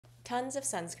Tons of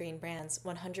sunscreen brands,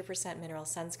 100% mineral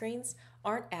sunscreens,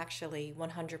 aren't actually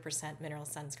 100% mineral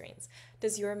sunscreens.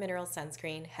 Does your mineral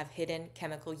sunscreen have hidden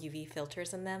chemical UV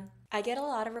filters in them? I get a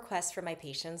lot of requests from my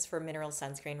patients for mineral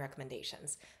sunscreen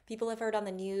recommendations. People have heard on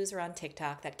the news or on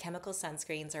TikTok that chemical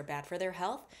sunscreens are bad for their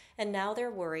health, and now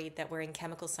they're worried that wearing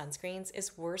chemical sunscreens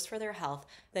is worse for their health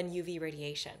than UV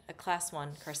radiation, a class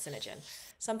 1 carcinogen.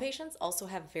 Some patients also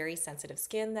have very sensitive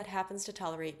skin that happens to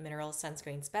tolerate mineral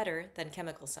sunscreens better than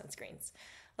chemical sunscreens.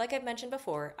 Like I've mentioned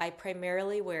before, I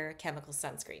primarily wear chemical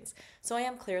sunscreens, so I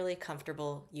am clearly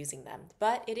comfortable using them.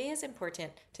 But it is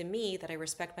important to me that I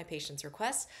respect my patients'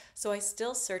 requests, so I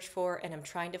still search for and am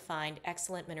trying to find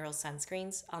excellent mineral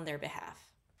sunscreens on their behalf.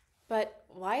 But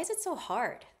why is it so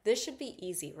hard? This should be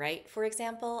easy, right? For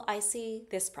example, I see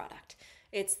this product.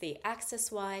 It's the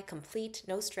Axis Y Complete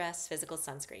No Stress Physical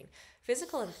Sunscreen.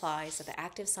 Physical implies that the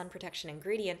active sun protection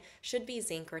ingredient should be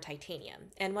zinc or titanium.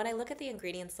 And when I look at the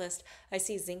ingredients list, I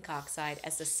see zinc oxide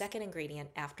as the second ingredient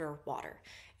after water.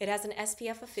 It has an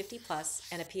SPF of 50 plus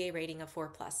and a PA rating of 4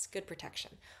 plus. Good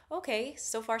protection. Okay,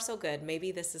 so far so good.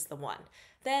 Maybe this is the one.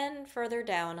 Then further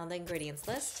down on the ingredients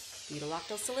list,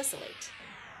 butyloctyl salicylate.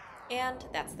 And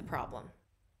that's the problem.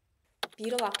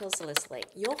 Butyloctyl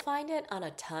salicylate. You'll find it on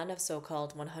a ton of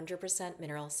so-called 100%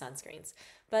 mineral sunscreens.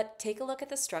 But take a look at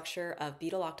the structure of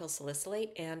butyloctyl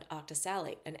salicylate and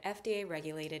octisalate, an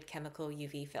FDA-regulated chemical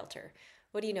UV filter.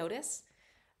 What do you notice?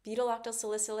 Butyloctyl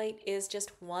salicylate is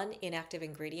just one inactive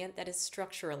ingredient that is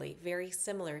structurally very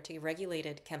similar to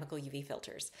regulated chemical UV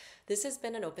filters. This has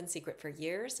been an open secret for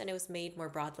years, and it was made more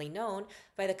broadly known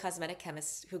by the cosmetic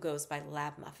chemist who goes by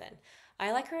Lab Muffin.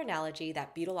 I like her analogy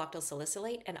that butyloctyl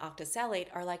salicylate and octisalate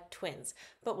are like twins,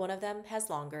 but one of them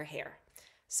has longer hair.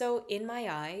 So in my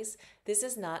eyes, this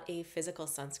is not a physical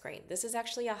sunscreen. This is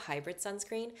actually a hybrid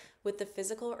sunscreen with the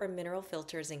physical or mineral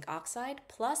filter zinc oxide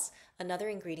plus another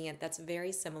ingredient that's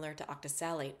very similar to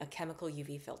octisalate, a chemical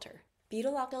UV filter.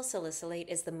 Butyloctyl salicylate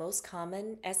is the most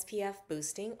common SPF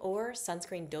boosting or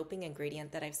sunscreen doping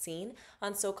ingredient that I've seen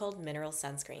on so-called mineral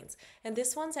sunscreens. And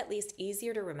this one's at least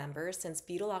easier to remember since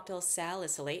butyloctyl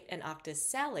salicylate and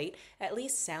octisalate at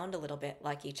least sound a little bit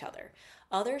like each other.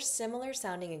 Other similar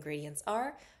sounding ingredients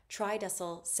are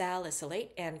tridecyl salicylate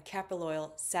and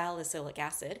capryloyl salicylic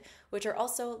acid, which are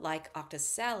also like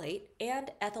octisalate, and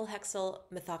ethylhexyl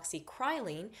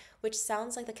methoxycrylene, which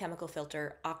sounds like the chemical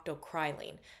filter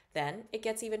octocrylene. Then it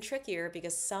gets even trickier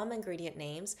because some ingredient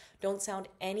names don't sound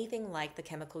anything like the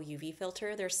chemical UV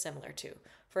filter they're similar to.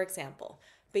 For example,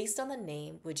 based on the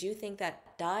name, would you think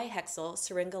that dihexyl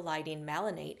syringolidine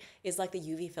malonate is like the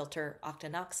UV filter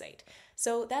octinoxate?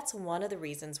 So that's one of the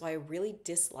reasons why I really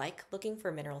dislike looking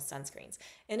for mineral sunscreens,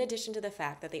 in addition to the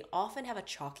fact that they often have a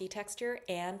chalky texture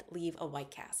and leave a white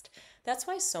cast. That's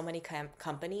why so many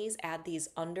companies add these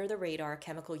under-the-radar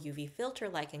chemical UV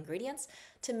filter-like ingredients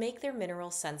to make their mineral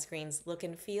sunscreens look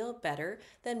and feel better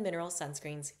than mineral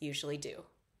sunscreens usually do.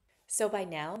 So by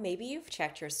now, maybe you've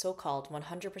checked your so-called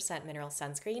 100% mineral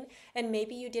sunscreen, and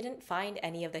maybe you didn't find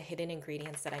any of the hidden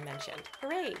ingredients that I mentioned.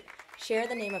 Hooray! Share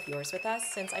the name of yours with us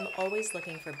since I'm always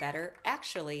looking for better,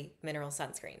 actually, mineral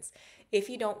sunscreens. If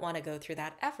you don't want to go through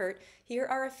that effort, here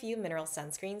are a few mineral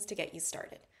sunscreens to get you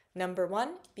started. Number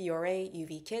 1, Biore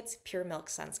UV Kids Pure Milk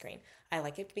Sunscreen. I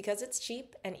like it because it's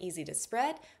cheap and easy to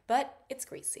spread, but it's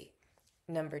greasy.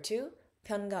 Number 2,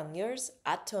 Pyongyang's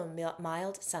Atom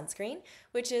Mild Sunscreen,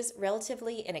 which is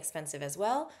relatively inexpensive as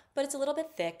well, but it's a little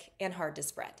bit thick and hard to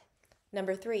spread.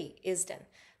 Number 3, Isden.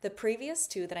 The previous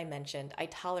two that I mentioned I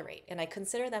tolerate, and I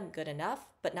consider them good enough,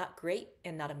 but not great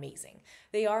and not amazing.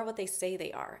 They are what they say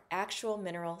they are, actual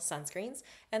mineral sunscreens,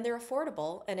 and they're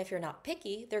affordable, and if you're not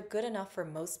picky, they're good enough for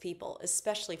most people,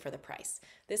 especially for the price.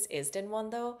 This Isden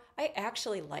one though, I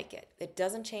actually like it. It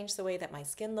doesn't change the way that my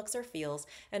skin looks or feels,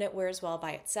 and it wears well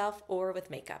by itself or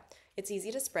with makeup. It's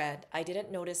easy to spread. I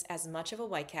didn't notice as much of a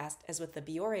white cast as with the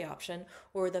Biore option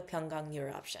or the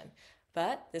Pyongyang option.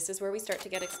 But this is where we start to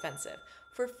get expensive.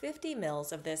 For 50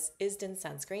 mils of this Isden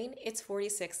sunscreen, it's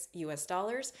 $46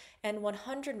 US, and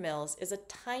 100 mils is a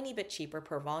tiny bit cheaper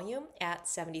per volume at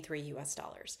 $73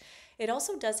 US. It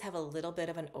also does have a little bit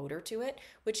of an odor to it,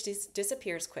 which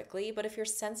disappears quickly, but if you're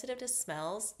sensitive to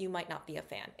smells, you might not be a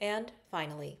fan. And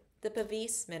finally, the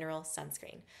Pavis Mineral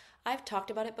Sunscreen. I've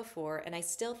talked about it before, and I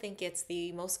still think it's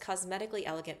the most cosmetically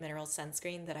elegant mineral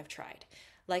sunscreen that I've tried.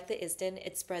 Like the Isden,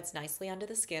 it spreads nicely onto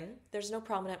the skin, there's no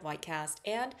prominent white cast,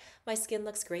 and my skin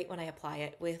looks great when I apply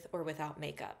it with or without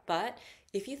makeup. But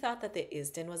if you thought that the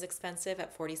Isden was expensive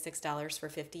at $46 for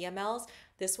 50 mls,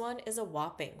 this one is a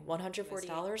whopping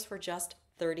 $140 for just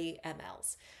 30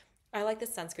 mls. I like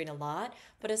this sunscreen a lot,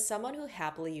 but as someone who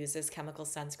happily uses chemical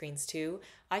sunscreens too,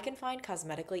 I can find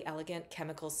cosmetically elegant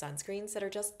chemical sunscreens that are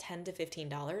just $10 to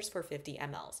 $15 for 50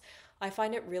 mLs. I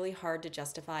find it really hard to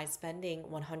justify spending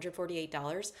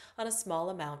 $148 on a small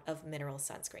amount of mineral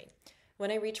sunscreen.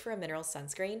 When I reach for a mineral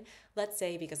sunscreen, let's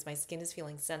say because my skin is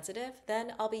feeling sensitive,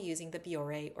 then I'll be using the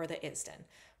Biore or the Isden.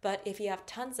 But if you have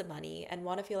tons of money and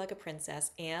want to feel like a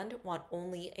princess and want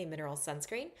only a mineral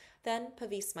sunscreen, then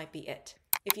Pavis might be it.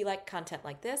 If you like content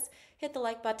like this, hit the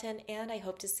like button and I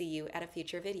hope to see you at a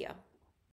future video.